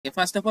Okay,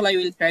 first of all, I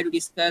will try to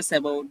discuss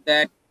about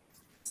that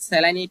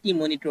salinity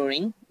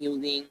monitoring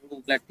using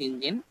Google Earth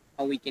Engine.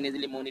 How we can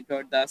easily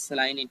monitor the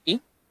salinity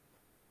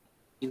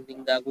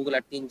using the Google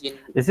Earth Engine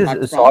This is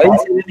platform. soil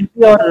salinity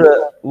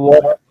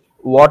or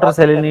water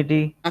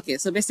salinity, Okay,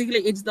 so basically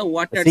it's the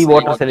water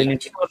seawater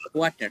salinity. salinity, or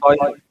Water,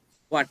 soil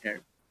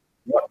water.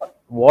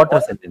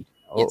 water salinity?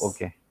 Oh, Yes,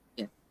 okay.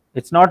 yes.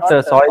 It's not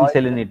soil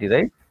salinity,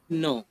 right?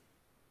 No,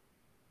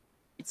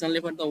 it's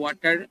only for the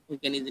water. We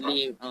can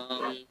easily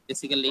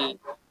basically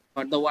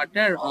for the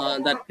water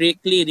the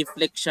directly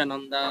reflection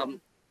on the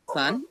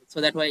sun, so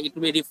that way it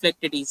will be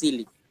reflected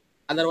easily.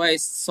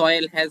 Otherwise,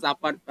 soil has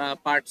upper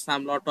part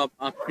some lot of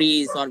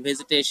trees or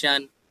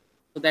vegetation,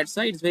 so that's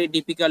why it's very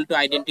difficult to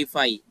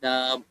identify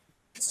the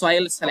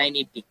soil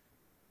salinity.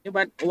 Okay,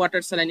 but water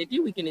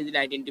salinity we can easily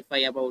identify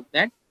about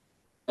that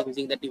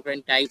using the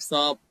different types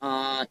of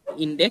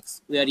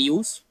index we are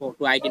used for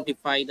to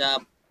identify the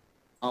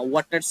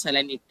water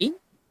salinity.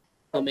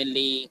 So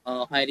mainly,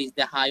 where is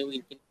the high we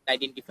can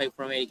identify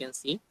from where you can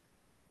see.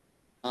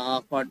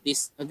 For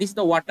this is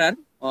the water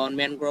on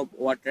mangrove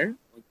water.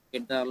 We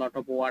get the lot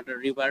of water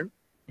river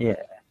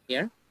Yeah.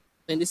 here.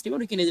 So in this table,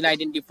 we can easily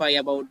identify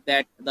about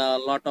that the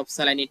lot of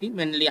salinity,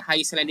 mainly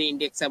high salinity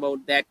index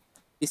about that.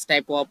 This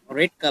type of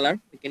red color,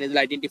 we can easily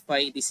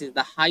identify this is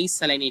the high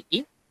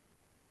salinity.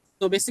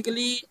 So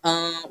basically,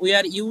 we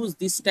are use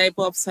this type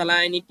of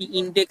salinity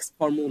index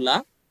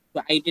formula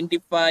to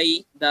identify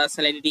the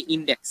salinity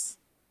index.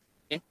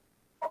 Okay.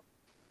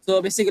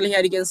 So basically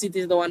here you can see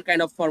this is the one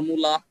kind of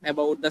formula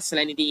about the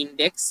salinity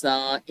index.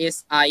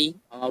 Si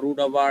root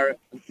over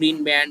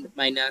green band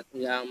minus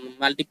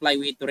multiply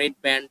with red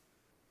band.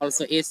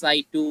 Also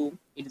Si2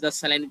 it is the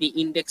salinity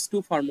index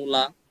 2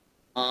 formula.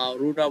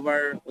 Root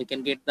over we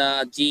can get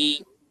the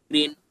G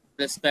green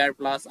plus square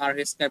plus R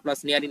square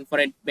plus near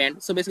infrared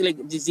band. So basically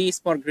G is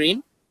for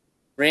green,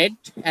 red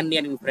and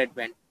near infrared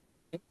band.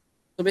 Okay.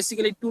 So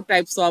basically two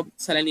types of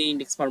salinity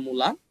index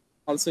formula.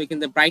 Also you can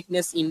the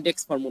brightness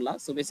index formula.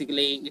 So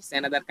basically it's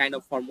another kind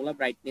of formula,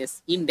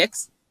 brightness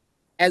index,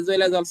 as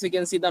well as also you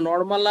can see the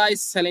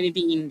normalized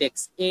salinity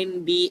index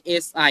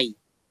NDSI.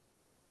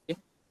 Okay.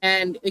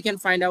 And we can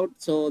find out,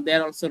 so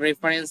there are also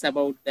reference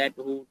about that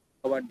who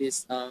cover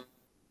this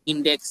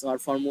index or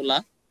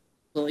formula.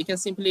 So you can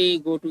simply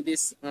go to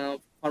this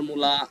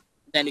formula,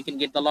 then you can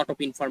get a lot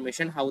of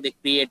information how they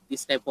create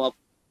this type of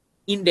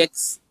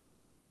index.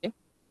 Okay.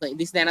 So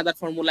this is another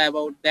formula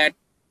about that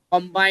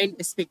combined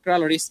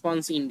spectral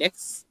response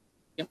index.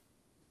 Okay.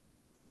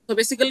 So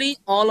basically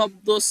all of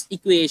those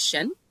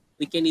equation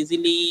we can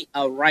easily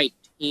write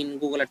in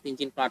Google Earth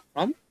Engine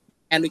platform,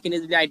 and we can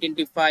easily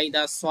identify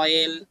the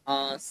soil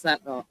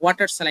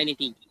water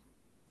salinity.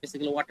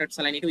 Basically water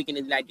salinity we can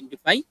easily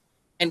identify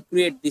and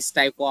create this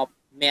type of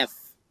map.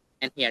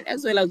 And here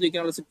as well as we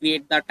can also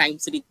create the time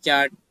series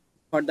chart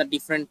for the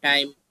different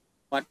time,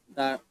 but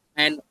the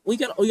and we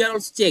can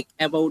also check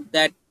about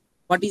that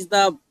what is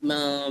the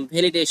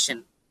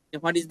validation,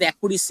 what is the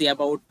accuracy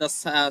about the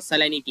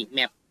salinity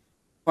map.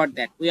 For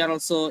that we are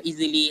also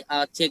easily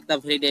check the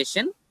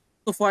validation.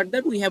 So for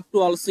that we have to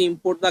also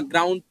import the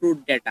ground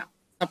truth data.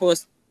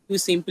 Suppose you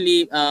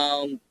simply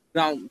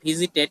ground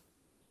visited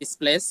this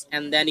place,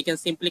 and then you can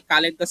simply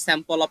collect the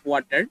sample of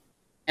water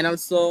and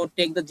also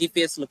take the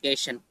GPS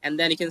location, and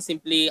then you can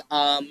simply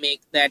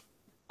make that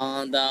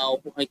the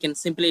I can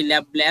simply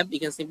lab you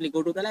can simply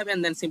go to the lab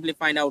and then simply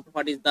find out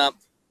what is the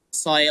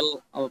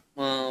soil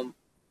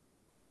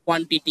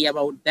quantity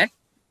about that.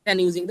 Then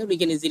using that we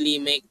can easily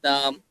make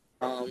the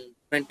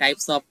different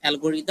types of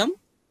algorithm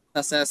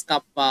such as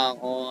kappa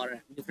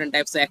or different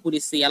types of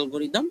accuracy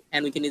algorithm,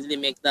 and we can easily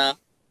make the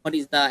what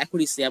is the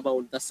accuracy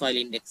about the soil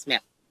index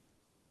map.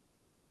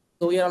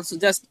 So we also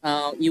just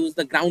use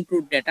the ground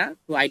truth data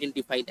to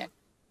identify that.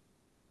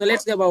 So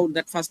let's go about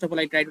that. First of all,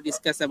 I try to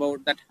discuss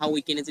about that how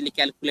we can easily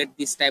calculate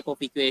this type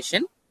of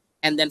equation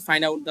and then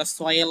find out the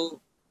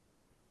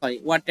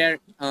water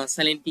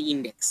salinity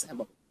index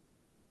about.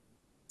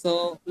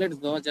 So let's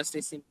go just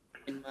a simple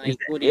in Is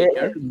my code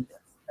editor.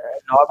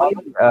 normally,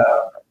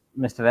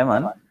 Mr.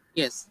 Rahman,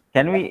 Yes.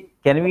 can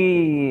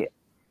we?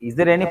 Is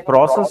there any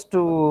process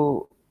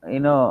to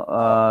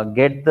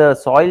get the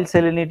soil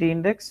salinity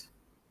index?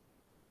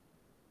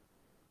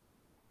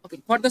 Okay.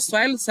 For the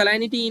soil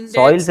salinity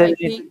Soil index, I salinity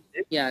think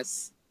index.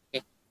 yes.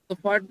 Okay. So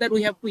for that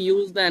we have to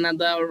use the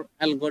another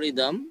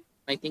algorithm.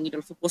 I think it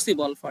also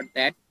possible for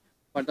that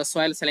for the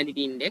soil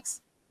salinity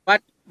index.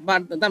 But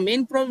the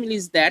main problem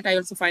is that I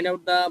also find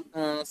out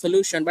the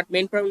solution. But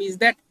main problem is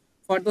that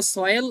for the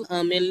soil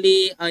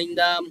mainly in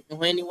the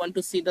when you want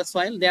to see the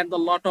soil, there are a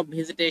lot of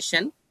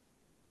vegetation.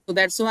 So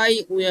that's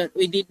why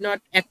we did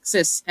not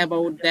access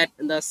about that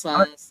the But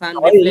sun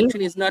soil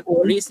reflection is not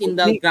only reached in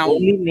the only ground.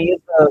 only near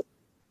the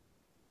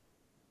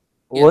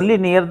Yes. only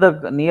near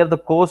the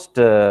coast,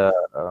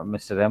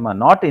 Mr. Rahman,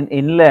 not in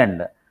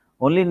inland.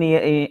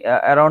 Only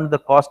around the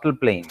coastal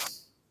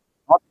plains,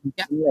 not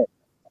Yeah. inland.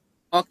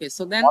 Okay.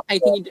 So then Not, I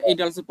think it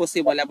also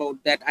possible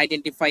about that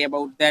identify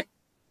about that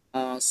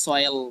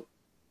soil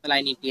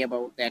salinity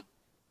about that.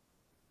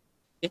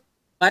 Okay.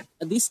 But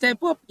this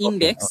type of Okay.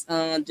 index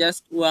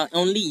just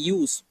only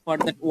use for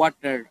that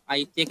water.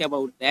 I think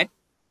about that.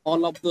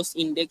 All of those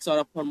index or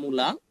a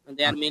formula,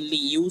 they are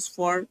mainly used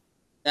for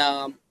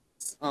the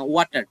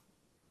water,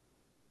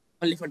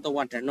 only for the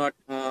water, not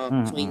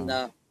showing Mm-hmm.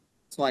 the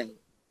soil.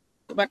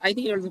 But I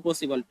think it is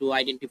possible to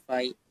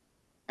identify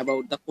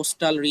about the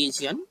coastal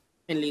region.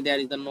 Mainly, there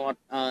is a not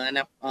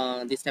enough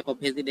this type of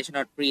vegetation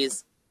or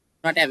trees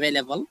not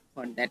available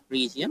for that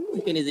region.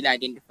 You can easily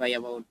identify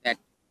about that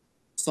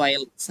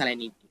soil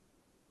salinity.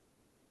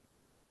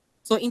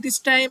 So in this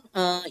time,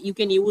 you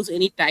can use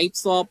any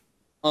types of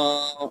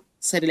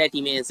satellite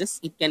images.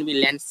 It can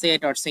be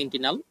Landsat or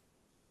Sentinel.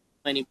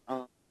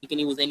 You can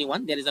use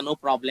anyone. There is a no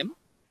problem.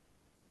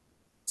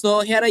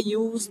 So here I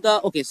use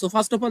the okay. So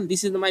first of all,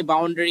 this is my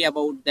boundary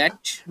about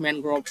that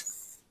mangrove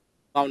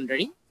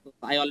boundary. So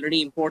I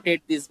already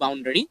imported this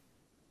boundary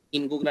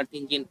in Google Earth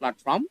Engine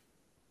platform.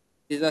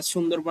 This is a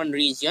Sundarban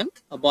region,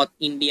 both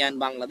India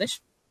and Bangladesh,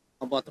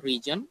 both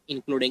region,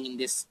 including in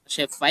this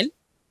shape file.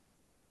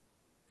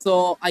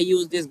 So I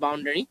use this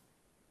boundary,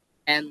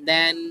 and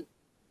then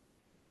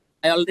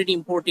I already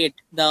imported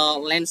the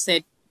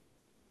Landsat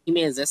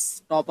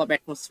images, top of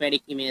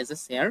atmospheric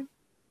images here,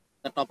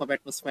 the top of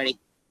atmospheric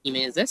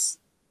images.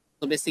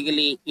 So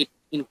basically, it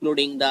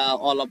including the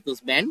all of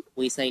those band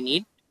which I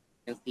need.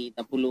 You can see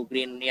the blue,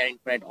 green, near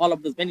infrared. All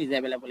of those band is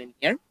available in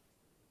here.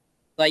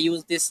 So I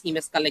use this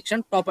image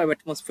collection, top of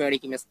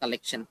atmospheric image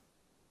collection.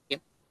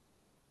 Okay,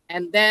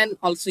 and then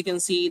also you can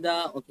see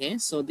the okay.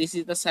 So this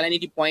is the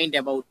salinity point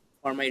about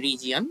for my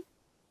region.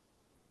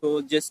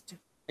 So just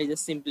I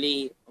just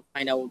simply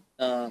find out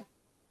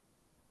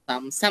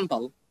some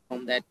sample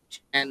from that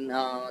and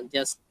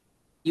just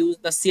use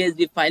the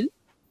CSV file.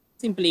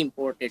 Simply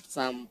imported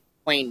some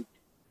point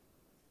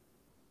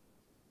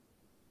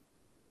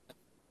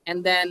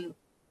and then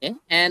okay,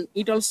 and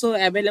it also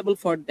available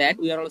for that.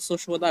 We are also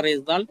show the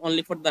result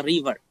only for the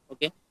river.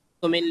 Okay,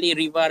 so mainly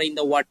river in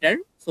the water.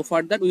 So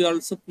for that we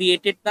also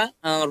created the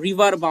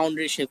river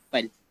boundary shape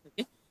file.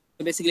 Okay,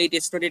 so basically it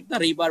extracted the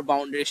river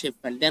boundary shape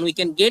file. Then we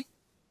can get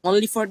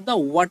only for the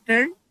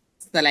water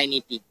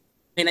salinity.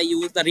 When I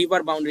use the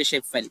river boundary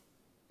shape file,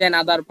 then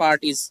other part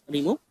is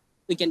removed.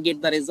 We can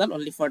get the result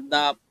only for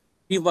the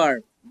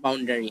river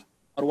boundary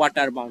or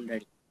water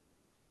boundary.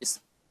 Is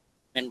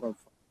mangrove.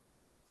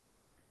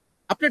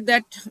 After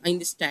that, in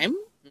this time,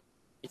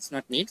 it's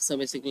not need. So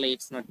basically,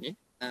 it's not need.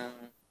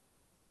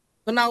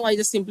 So now I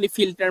just simply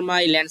filter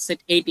my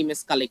Landsat 8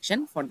 image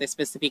collection for the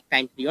specific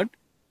time period.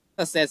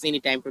 Such as any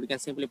time period, you can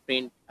simply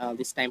print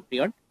this time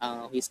period,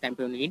 which time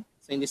period you need.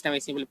 So in this time, I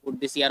simply put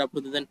this year of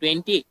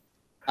 2020,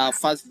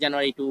 1st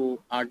January to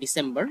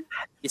December,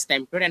 this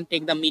time period, and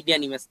take the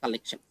median image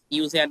collection.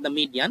 Use here the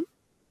median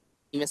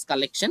image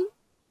collection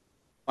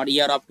for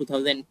year of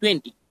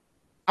 2020.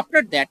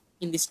 After that,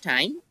 in this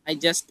time, I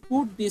just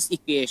put this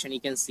equation. You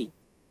can see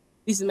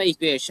this is my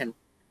equation.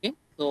 Okay,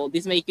 so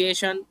this is my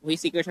equation.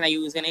 Which equation I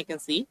use, and I can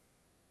see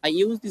I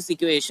use this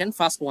equation,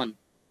 first one.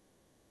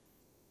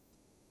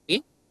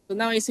 Okay, so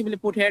now I simply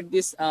put here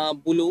this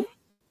blue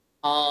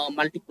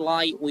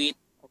multiply with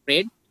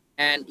red,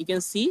 and you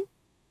can see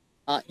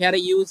here I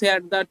use here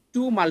the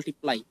 2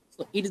 multiply.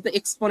 So it is the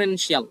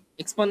exponential.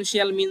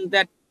 Exponential means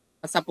that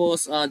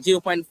suppose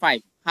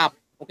 0.5 half.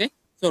 Okay,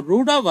 so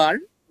root over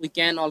we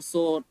can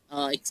also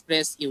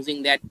express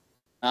using that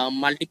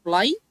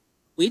multiply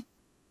with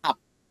half.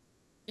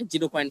 Okay,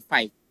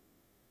 0.5.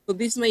 So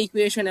this is my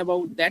equation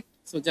about that.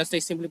 So just I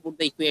simply put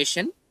the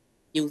equation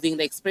using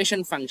the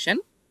expression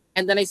function,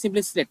 and then I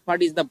simply select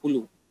what is the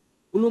blue.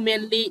 Blue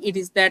mainly it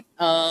is that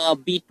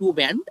B2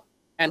 band,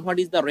 and what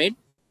is the red?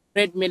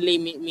 Red mainly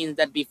means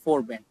that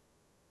B4 band.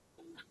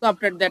 So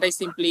after that, I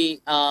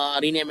simply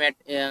rename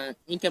it.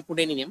 You can put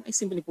any name. I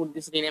simply put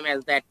this rename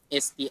as that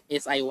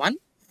SI1,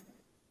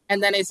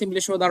 and then I simply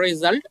show the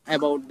result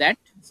about that.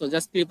 So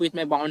just click with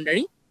my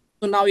boundary.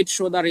 So now it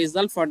show the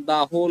result for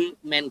the whole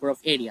mangrove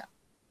area.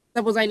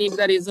 Suppose I need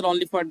the result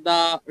only for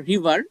the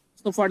river.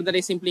 So for that,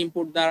 I simply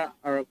import the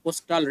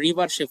coastal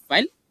river shape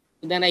file.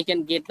 Then I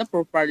can get the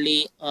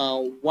properly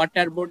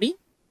water body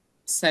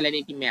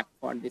salinity map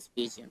for this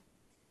region.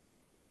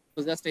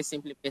 So just I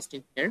simply paste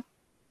in here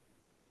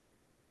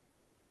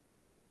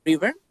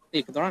river,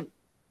 click run.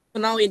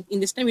 So now in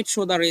this time it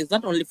show the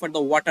result only for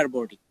the water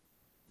body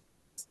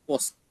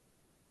post.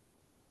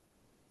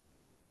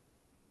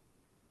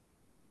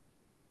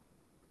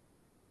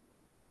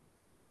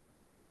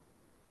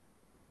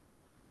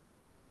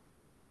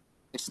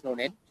 It's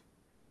loaded.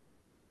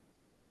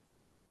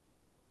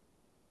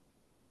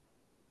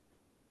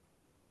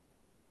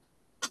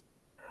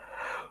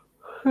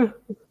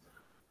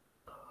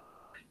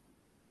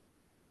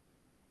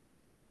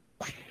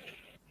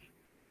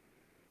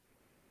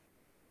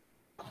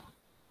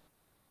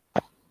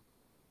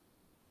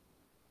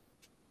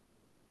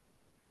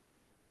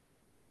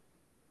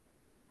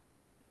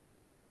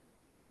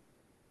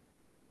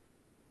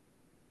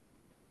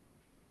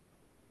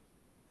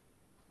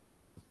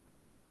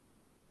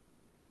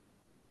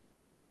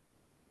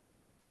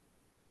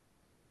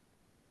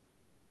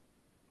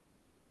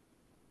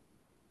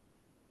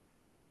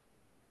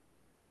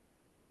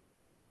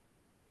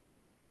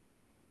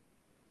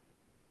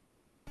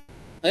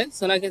 Okay,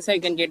 so like I said,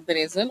 you can get the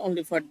result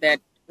only for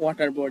that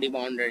water body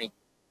boundary.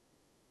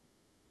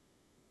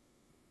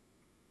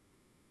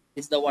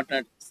 This is the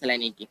water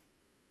salinity.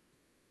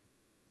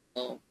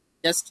 So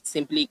just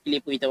simply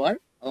click with our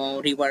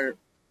river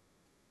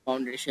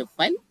boundary shape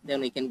file, then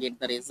we can get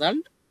the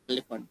result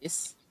only for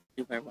this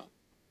river boundary.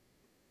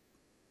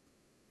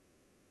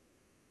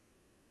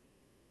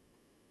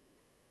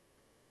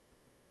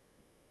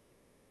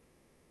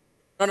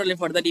 Not only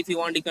for that, if you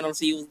want, you can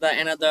also use the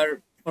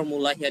another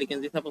formula here. You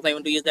can see, suppose I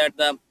want to use that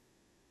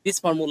this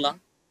formula.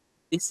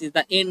 This is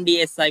the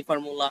NDSI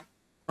formula,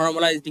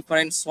 normalized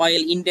different soil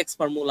index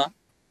formula,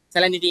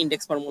 salinity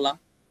index formula.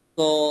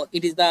 So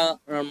it is the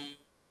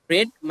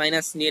red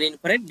minus near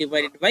infrared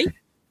divided by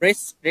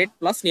red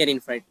plus near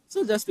infrared.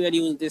 So just we are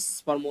use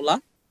this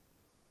formula.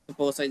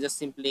 Suppose I just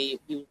simply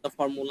use the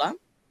formula.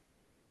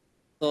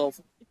 So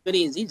it's very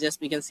easy. Just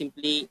we can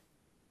simply,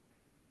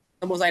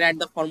 suppose I write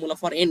the formula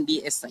for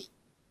NDSI.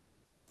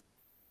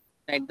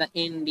 Write the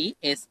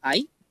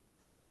NDSI,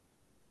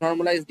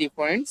 normalized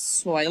different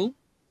soil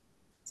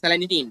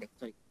salinity index.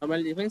 Sorry,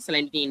 normalized different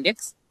salinity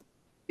index.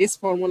 This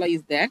formula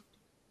is that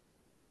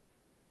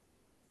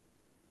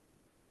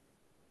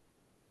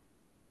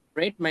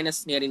red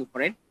minus near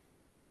infrared,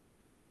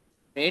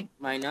 red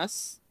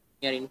minus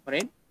near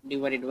infrared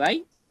divided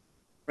by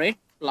red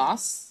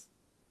plus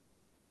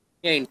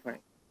near infrared.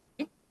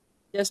 Okay,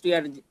 just we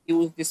are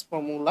use this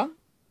formula.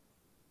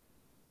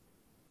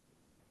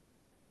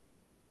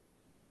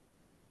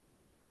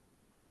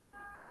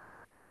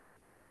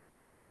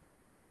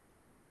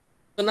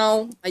 So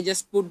now I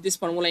just put this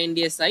formula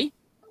NDSI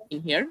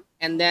in here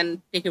and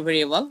then take a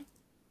variable,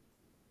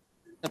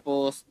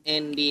 suppose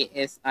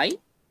NDSI,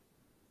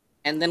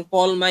 and then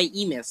call my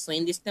image. So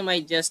in this time I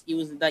just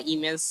use the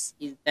image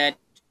is that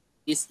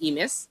this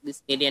image,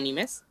 this alien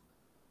image.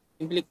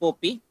 Simply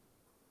copy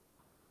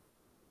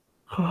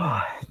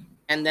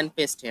and then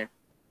paste here.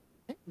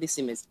 Okay, this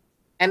image.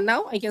 And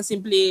now I can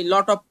simply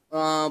lot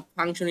of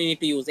function you need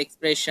to use,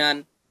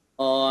 expression,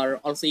 or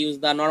also use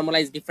the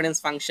normalized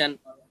difference function.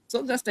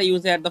 So just I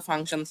use here the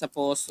function,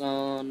 suppose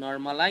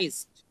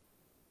normalized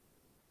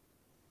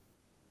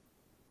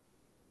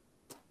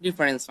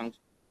difference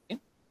function. Okay,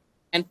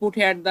 and put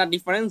here the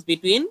difference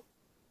between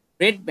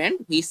red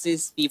band, which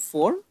is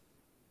P4,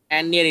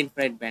 and near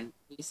infrared band,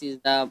 this is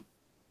the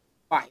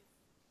 5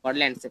 for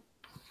landscape.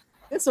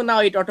 Okay, so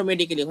now it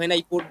automatically, when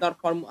I put the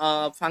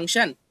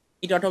function,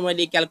 it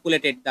automatically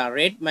calculated the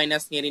red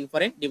minus near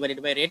infrared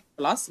divided by red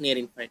plus near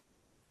infrared.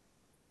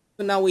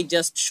 So now we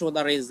just show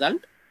the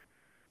result.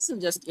 So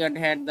just add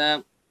here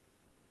the,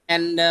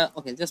 and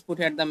okay, just put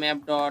here the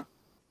map dot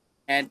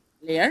add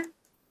layer,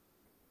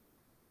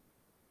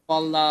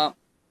 call the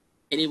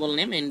variable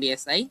name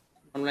NDSI,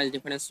 normalized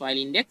difference soil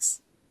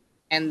index,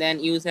 and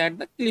then use here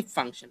the clip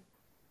function.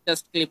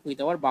 Just clip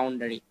with our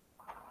boundary.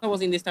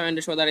 Suppose in this time I want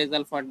to show the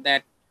result for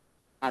that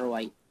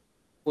ROI,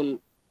 full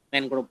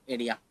mangrove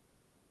area.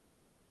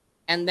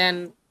 And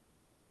then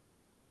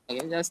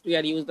okay, just we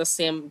are use the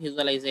same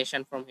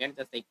visualization from here,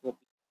 just like copy.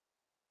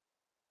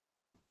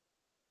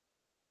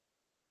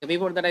 So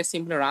before that I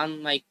simply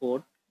run my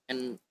code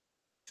and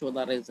show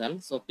the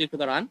result. So click to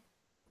the run.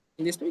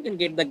 In this we can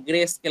get the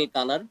grayscale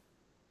color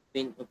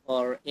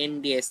for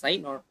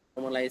NDSI,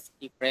 normalized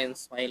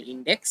difference soil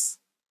index.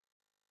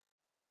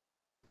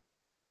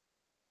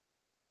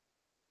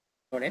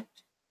 Correct.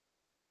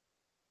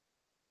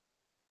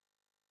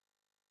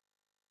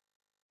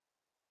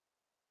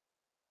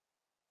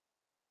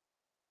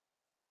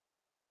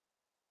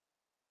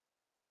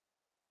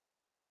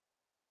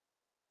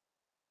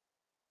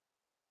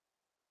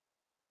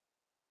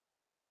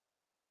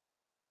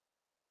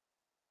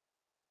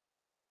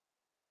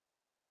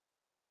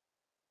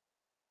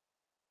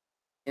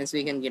 Hence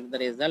we can get the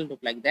result look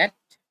like that.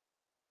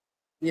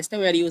 This time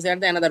we are using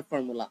the another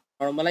formula,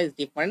 normalized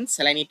difference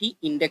salinity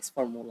index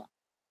formula.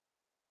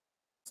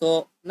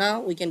 So now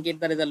we can get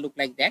the result look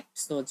like that.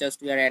 So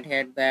just we are add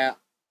here the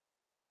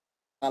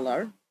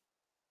color.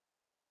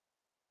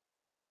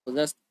 So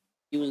just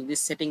use this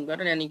setting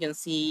button and you can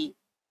see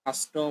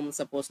custom,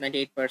 suppose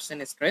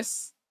 98%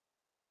 stress.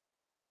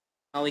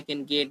 Now we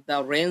can get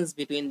the range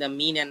between the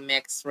mean and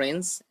max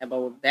range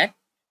about that.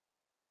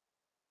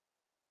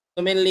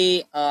 So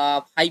mainly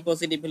high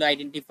positive will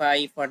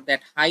identify for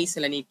that high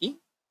salinity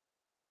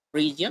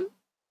region,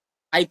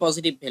 high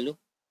positive value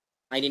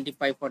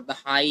identify for the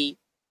high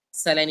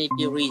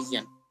salinity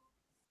region.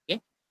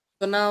 Okay,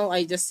 so now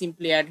I just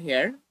simply add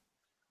here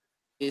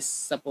is,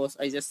 suppose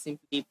I just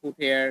simply put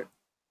here,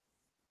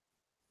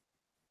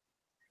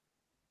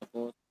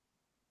 suppose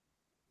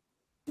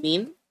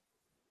mean,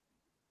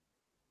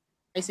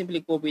 I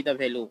simply copy the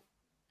value,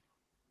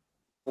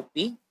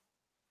 copy,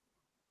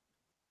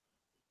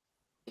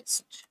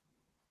 paste,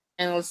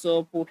 and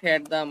also put here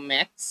the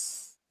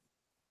max.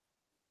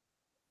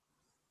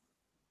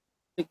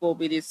 We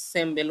copy this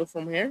same value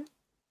from here,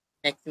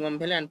 maximum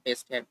value, and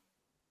paste here.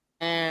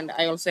 And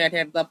I also add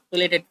here the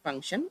plated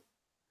function.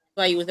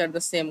 So I use at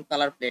the same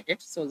color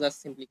plated. So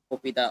just simply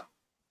copy the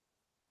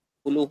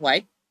blue,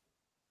 white,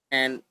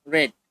 and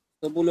red.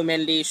 So blue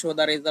mainly show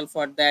the result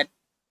for that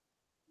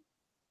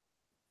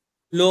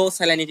low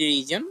salinity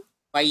region,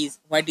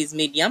 white is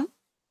medium,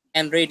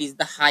 and red is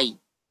the high.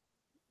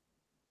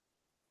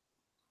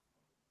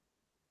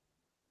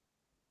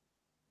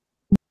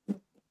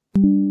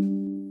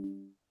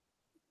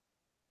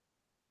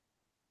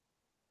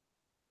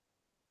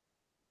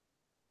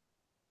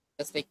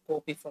 Just take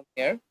copy from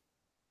here.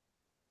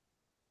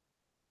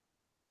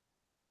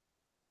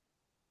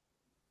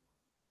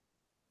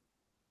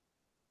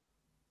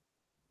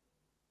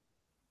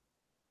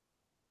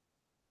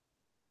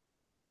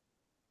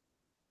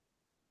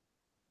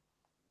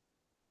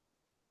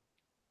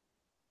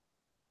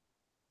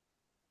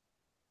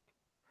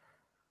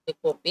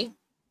 Take copy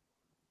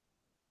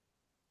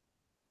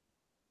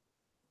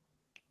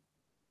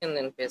and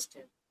then paste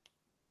it.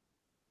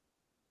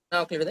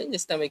 Now clear that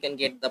this time we can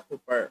get the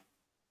proper.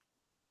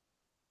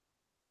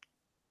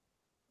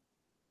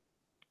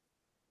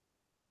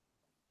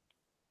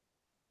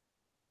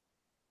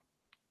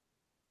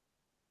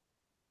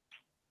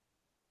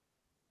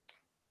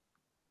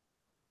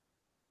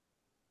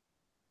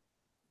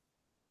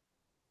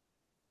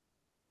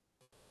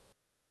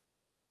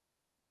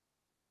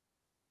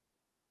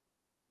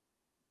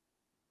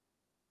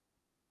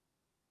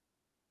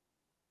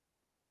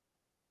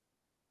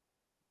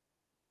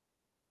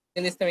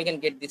 In this time we can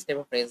get this type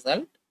of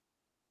result.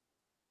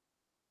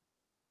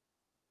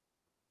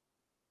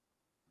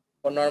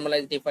 For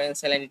normalized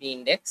difference salinity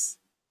index.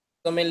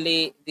 So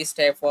mainly this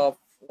type of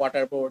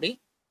water body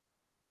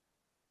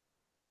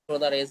show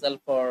the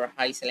result for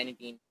high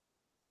salinity index.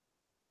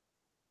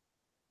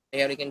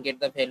 Here we can get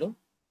the value.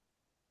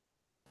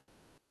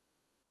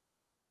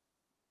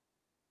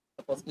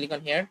 Suppose click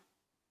on here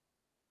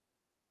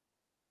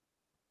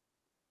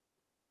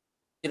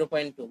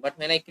 0.2, but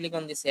when I click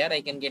on this here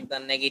I can get the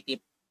negative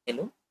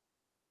value.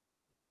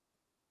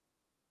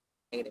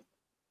 Negative.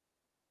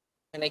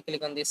 When I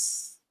click on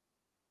this,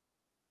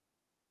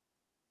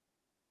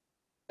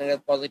 I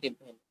get positive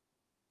value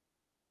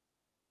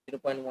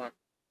 0.1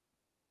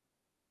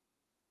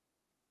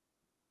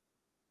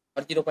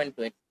 or 0.2.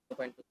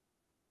 0.2.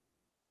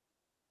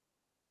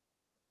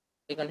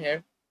 Click on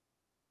here.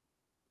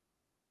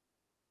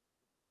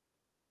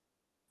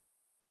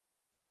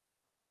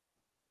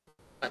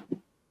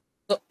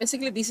 So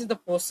basically this is the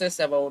process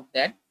about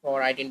that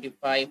for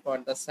identify for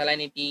the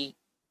salinity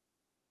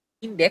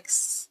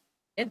index.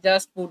 And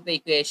just put the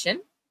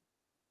equation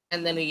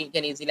and then we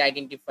can easily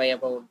identify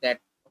about that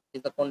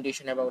is the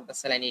condition about the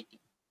salinity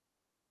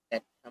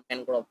that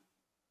mangrove.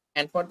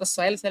 And for the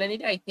soil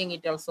salinity, I think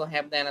it also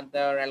have the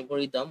another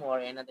algorithm or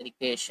another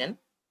equation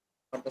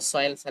for the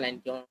soil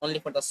salinity only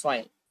for the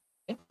soil.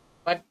 Okay?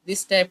 But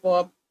this type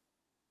of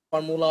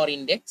formula or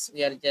index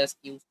we are just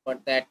used for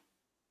that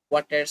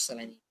water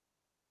salinity.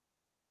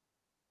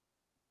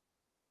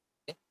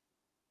 Okay?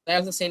 So I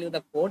also send you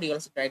the code. You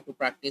also try to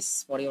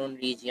practice for your own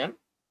region.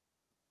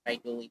 Try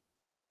to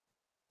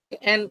okay?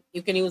 And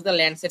you can use the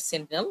Landsat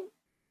Sentinel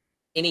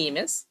any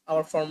image.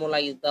 Our formula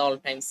is the all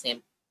time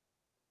same.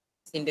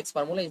 This index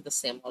formula is the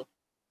same all